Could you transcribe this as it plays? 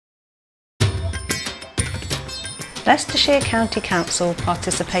Leicestershire County Council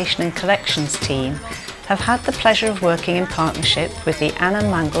Participation and Collections team have had the pleasure of working in partnership with the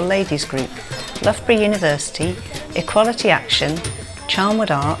Anand Mangal Ladies group, Loughborough University, Equality Action,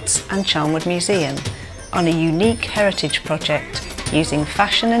 Charnwood Arts and Charnwood Museum on a unique heritage project using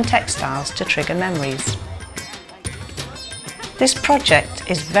fashion and textiles to trigger memories. This project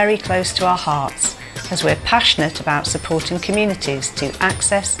is very close to our hearts as we're passionate about supporting communities to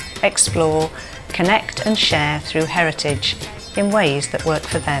access, explore, connect and share through heritage in ways that work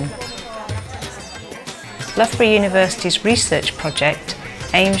for them. Loughborough University's research project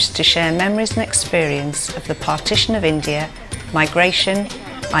aims to share memories and experience of the partition of India, migration,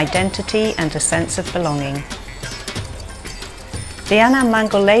 identity and a sense of belonging. The Anand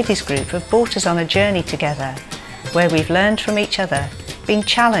Mangal Ladies group have brought us on a journey together where we've learned from each other, been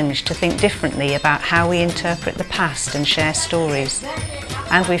challenged to think differently about how we interpret the past and share stories,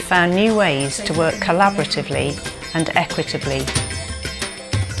 and we've found new ways to work collaboratively and equitably.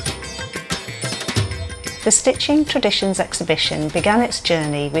 The Stitching Traditions exhibition began its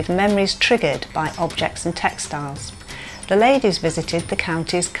journey with memories triggered by objects and textiles. The ladies visited the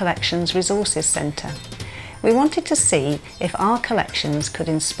county's Collections Resources Centre. We wanted to see if our collections could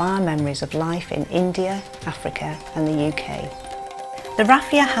inspire memories of life in India, Africa and the UK. The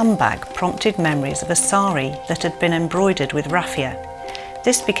raffia handbag prompted memories of a sari that had been embroidered with raffia.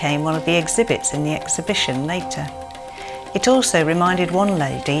 This became one of the exhibits in the exhibition later. It also reminded one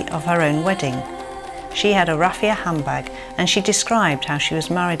lady of her own wedding. She had a raffia handbag and she described how she was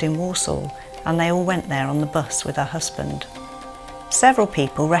married in Warsaw and they all went there on the bus with her husband. Several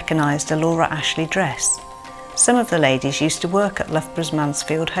people recognised a Laura Ashley dress. Some of the ladies used to work at Loughborough's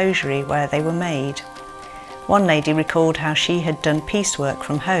Mansfield hosiery where they were made. One lady recalled how she had done piecework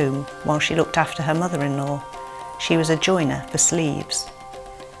from home while she looked after her mother-in-law. She was a joiner for sleeves.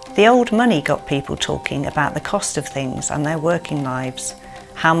 The old money got people talking about the cost of things and their working lives,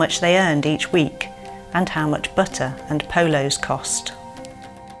 how much they earned each week, and how much butter and polos cost.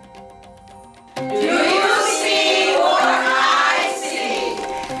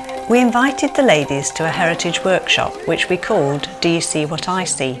 We invited the ladies to a heritage workshop which we called Do You See What I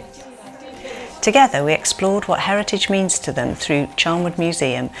See? Together we explored what heritage means to them through Charnwood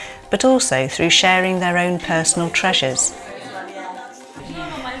Museum, but also through sharing their own personal treasures.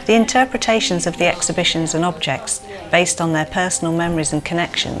 The interpretations of the exhibitions and objects, based on their personal memories and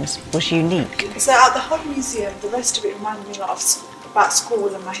connections, was unique. So at the whole museum, the rest of it reminded me a lot about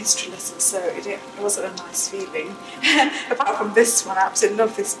school and my history lessons, so it wasn't a nice feeling. Apart from this one, I absolutely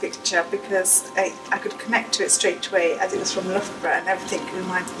love this picture because I could connect to it straight away as it was from Loughborough and everything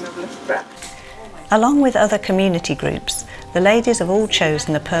reminded me of Loughborough. Along with other community groups, the ladies have all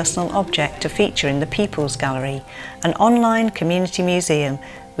chosen a personal object to feature in the People's Gallery, an online community museum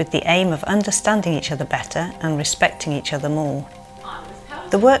with the aim of understanding each other better and respecting each other more.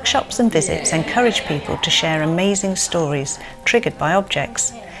 The workshops and visits encourage people to share amazing stories triggered by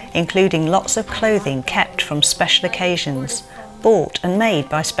objects, including lots of clothing kept from special occasions, bought and made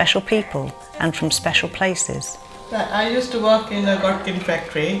by special people and from special places. I used to work in a Gotkin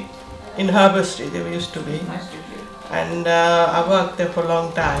factory in Harbour Street, there used to be, and I worked there for a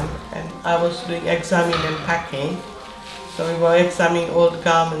long time and I was doing examining and packing. So we were examining old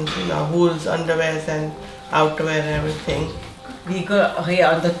garments, wools, underwears and outerwear and everything. We go here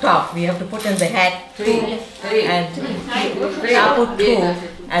on the top, we have to put in the hat too, and I put two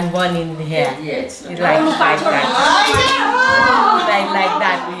and one in here. Yes. Like that. Like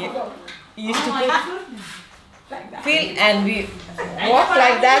that. We used to put feel and we walk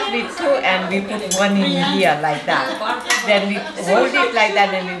like that with two and we put one in here like that. Then we hold it like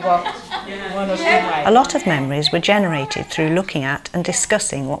that and we walk 1 or 2 miles. A lot of memories were generated through looking at and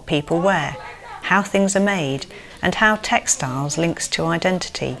discussing what people wear, how things are made, and how textiles links to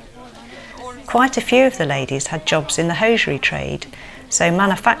identity. Quite a few of the ladies had jobs in the hosiery trade, so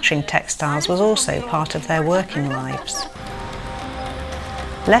manufacturing textiles was also part of their working lives.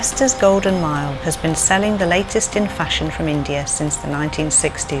 Leicester's Golden Mile has been selling the latest in fashion from India since the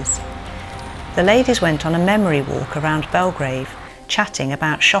 1960s. The ladies went on a memory walk around Belgrave, chatting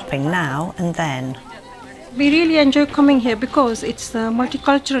about shopping now and then. We really enjoy coming here because it's a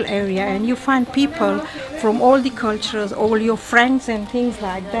multicultural area and you find people from all the cultures, all your friends and things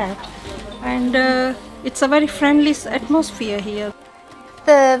like that. And it's a very friendly atmosphere here.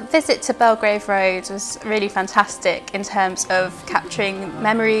 The visit to Belgrave Road was really fantastic in terms of capturing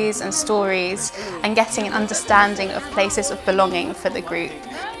memories and stories and getting an understanding of places of belonging for the group.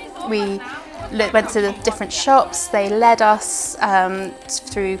 We went to the different shops, they led us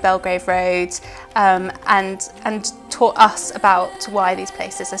through Belgrave Road and taught us about why these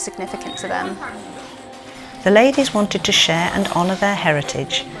places are significant to them. The ladies wanted to share and honour their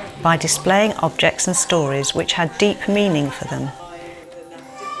heritage by displaying objects and stories which had deep meaning for them.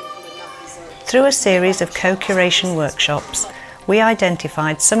 Through a series of co-curation workshops, we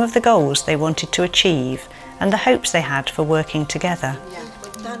identified some of the goals they wanted to achieve and the hopes they had for working together.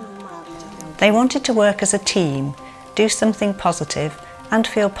 They wanted to work as a team, do something positive and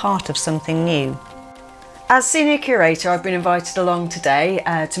feel part of something new. As Senior Curator, I've been invited along today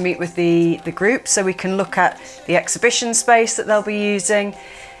to meet with the group so we can look at the exhibition space that they'll be using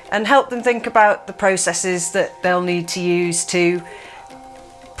and help them think about the processes that they'll need to use to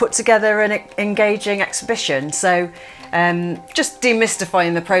put together an engaging exhibition. So just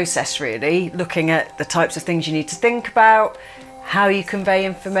demystifying the process really, looking at the types of things you need to think about, how you convey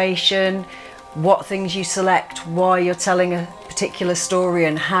information, what things you select, why you're telling a particular story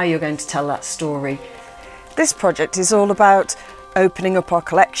and how you're going to tell that story. This project is all about opening up our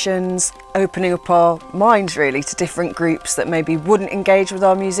collections, opening up our minds really to different groups that maybe wouldn't engage with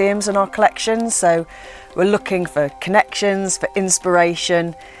our museums and our collections. So we're looking for connections, for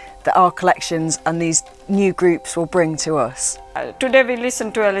inspiration that our collections and these new groups will bring to us. Today we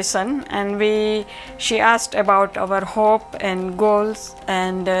listened to a lesson and she asked about our hope and goals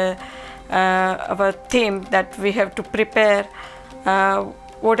and our theme that we have to prepare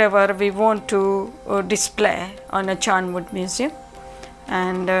whatever we want to display on a Charnwood Museum,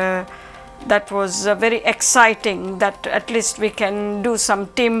 and that was very exciting that at least we can do some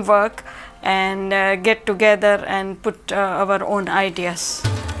teamwork and get together and put our own ideas.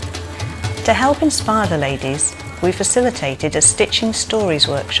 To help inspire the ladies, we facilitated a Stitching Stories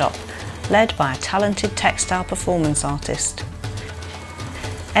workshop led by a talented textile performance artist.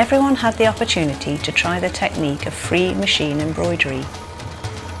 Everyone had the opportunity to try the technique of free machine embroidery.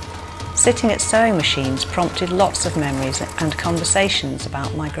 Sitting at sewing machines prompted lots of memories and conversations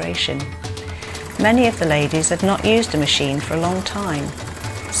about migration. Many of the ladies had not used a machine for a long time.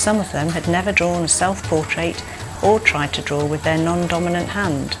 Some of them had never drawn a self-portrait or tried to draw with their non-dominant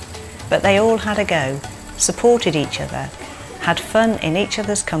hand. But they all had a go, supported each other, had fun in each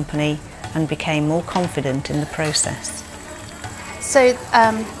other's company and became more confident in the process. So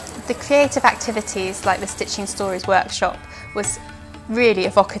the creative activities like the Stitching Stories workshop was really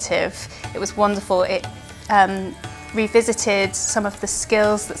evocative. It was wonderful. It revisited some of the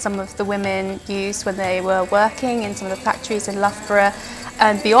skills that some of the women used when they were working in some of the factories in Loughborough.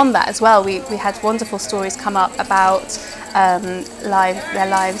 And beyond that as well, we had wonderful stories come up about their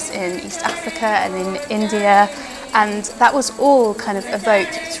lives in East Africa and in India, and that was all kind of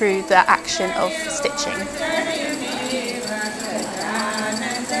evoked through the action of stitching.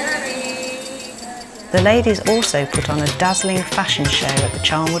 The ladies also put on a dazzling fashion show at the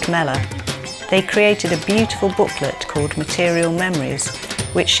Charnwood Museum. They created a beautiful booklet called Material Memories,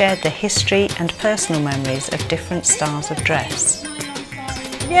 which shared the history and personal memories of different styles of dress.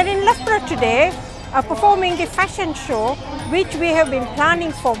 We are in Loughborough today performing the fashion show which we have been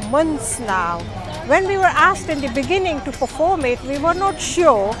planning for months now. When we were asked in the beginning to perform it, we were not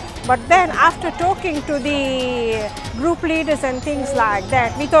sure, but then after talking to the group leaders and things like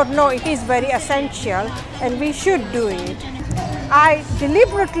that, we thought no, it is very essential and we should do it. I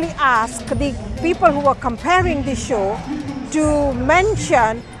deliberately asked the people who were comparing the show to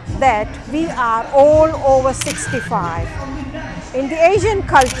mention that we are all over 65. In the Asian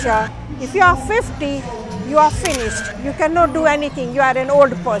culture, if you are 50, you are finished. You cannot do anything. You are an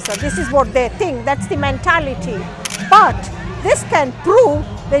old person. This is what they think. That's the mentality. But this can prove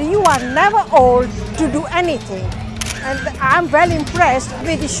that you are never old to do anything. And I'm well impressed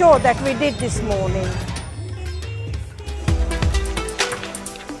with the show that we did this morning.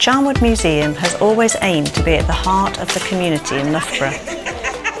 Charnwood Museum has always aimed to be at the heart of the community in Loughborough.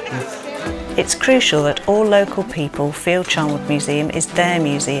 It's crucial that all local people feel Charnwood Museum is their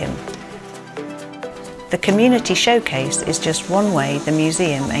museum. The Community Showcase is just one way the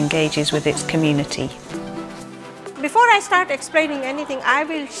museum engages with its community. Before I start explaining anything, I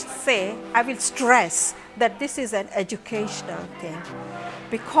will stress that this is an educational thing,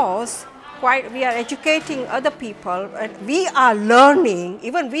 because we are educating other people and we are learning,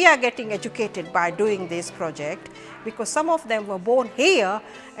 even we are getting educated by doing this project, because some of them were born here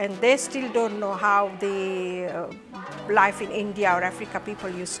and they still don't know how the life in India or Africa people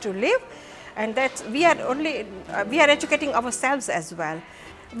used to live, and that we are educating ourselves as well.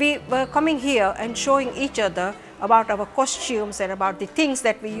 We were coming here and showing each other about our costumes and about the things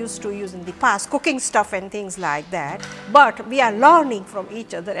that we used to use in the past, cooking stuff and things like that. But we are learning from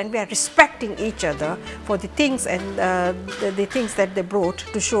each other and we are respecting each other for the things and the things that they brought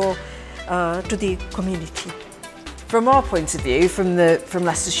to show to the community. From our point of view, from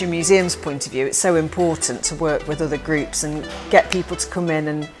Leicestershire Museum's point of view, it's so important to work with other groups and get people to come in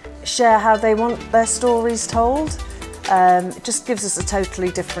and share how they want their stories told. It just gives us a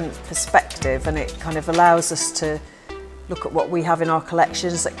totally different perspective, and it kind of allows us to look at what we have in our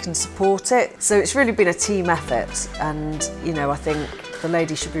collections that can support it. So it's really been a team effort, and you know, I think the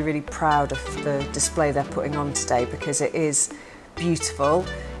ladies should be really proud of the display they're putting on today, because it is beautiful.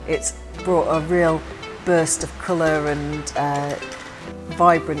 It's brought a real burst of colour and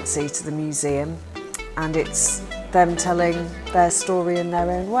vibrancy to the museum, and it's them telling their story in their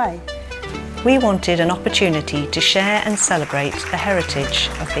own way. We wanted an opportunity to share and celebrate the heritage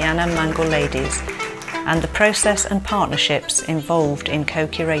of the Anand Mangal Ladies and the process and partnerships involved in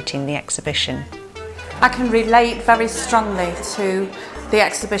co-curating the exhibition. I can relate very strongly to the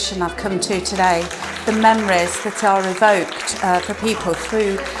exhibition I've come to today, the memories that are evoked for people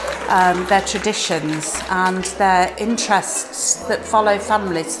through their traditions and their interests that follow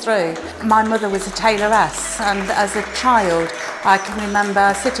families through. My mother was a tailoress, and as a child I can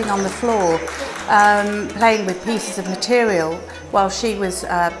remember sitting on the floor playing with pieces of material while she was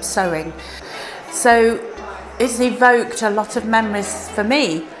sewing. So it's evoked a lot of memories for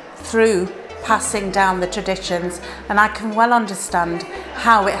me through passing down the traditions, and I can well understand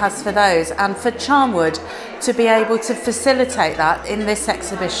how it has for those, and for Charnwood to be able to facilitate that in this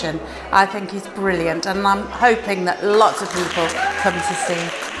exhibition I think is brilliant, and I'm hoping that lots of people come to see.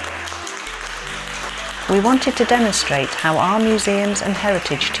 We wanted to demonstrate how our museums and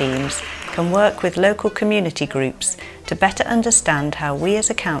heritage teams can work with local community groups to better understand how we as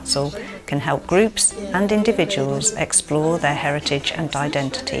a council can help groups and individuals explore their heritage and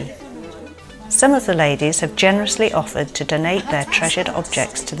identity. Some of the ladies have generously offered to donate their treasured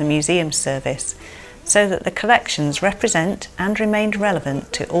objects to the museum service so that the collections represent and remain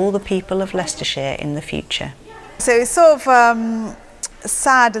relevant to all the people of Leicestershire in the future. So it's sort of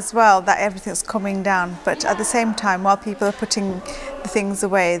sad as well that everything's coming down, but at the same time, while people are putting the things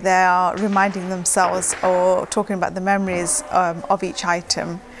away, they are reminding themselves or talking about the memories of each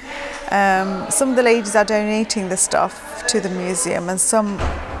item. Some of the ladies are donating the stuff to the museum, and some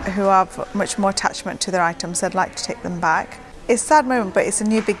who have much more attachment to their items, they'd like to take them back. It's a sad moment, but it's a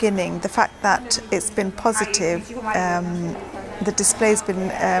new beginning. The fact that it's been positive, the display's been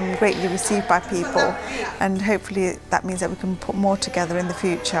greatly received by people, and hopefully that means that we can put more together in the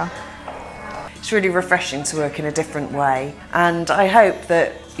future. It's really refreshing to work in a different way, and I hope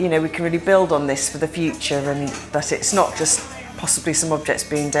that, you know, we can really build on this for the future, and that it's not just possibly some objects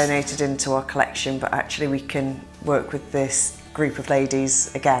being donated into our collection, but actually we can work with this group of ladies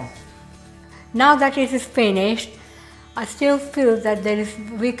again. Now that it is finished, I still feel that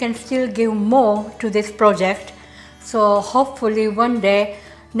we can still give more to this project. So hopefully one day,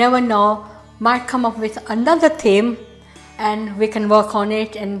 never know, might come up with another theme and we can work on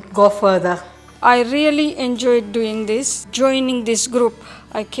it and go further. I really enjoyed doing this. Joining this group,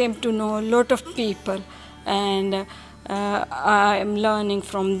 I came to know a lot of people, and I am learning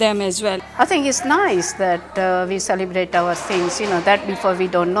from them as well. I think it's nice that we celebrate our things, you know, that before we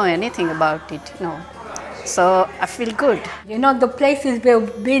don't know anything about it, you know. So I feel good. You know, the places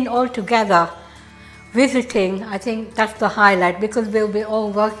we've been all together visiting, I think that's the highlight, because we'll be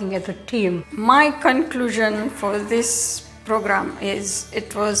all working as a team. My conclusion for this program is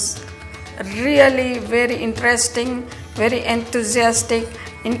it was really very interesting, very enthusiastic,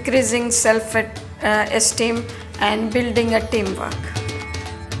 increasing self-esteem and building a teamwork.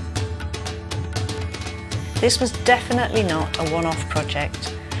 This was definitely not a one-off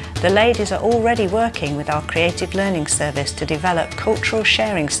project. The ladies are already working with our Creative Learning Service to develop cultural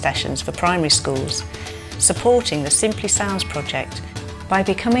sharing sessions for primary schools, supporting the Simply Sounds project. By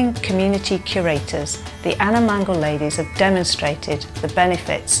becoming community curators, the Anand Mangal Ladies have demonstrated the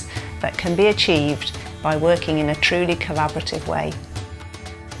benefits that can be achieved by working in a truly collaborative way.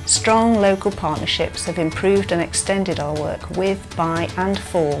 Strong local partnerships have improved and extended our work with, by and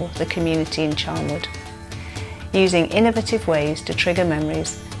for the community in Charnwood. Using innovative ways to trigger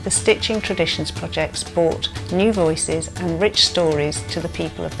memories, the Stitching Traditions projects brought new voices and rich stories to the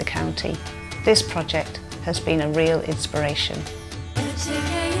people of the county. This project has been a real inspiration.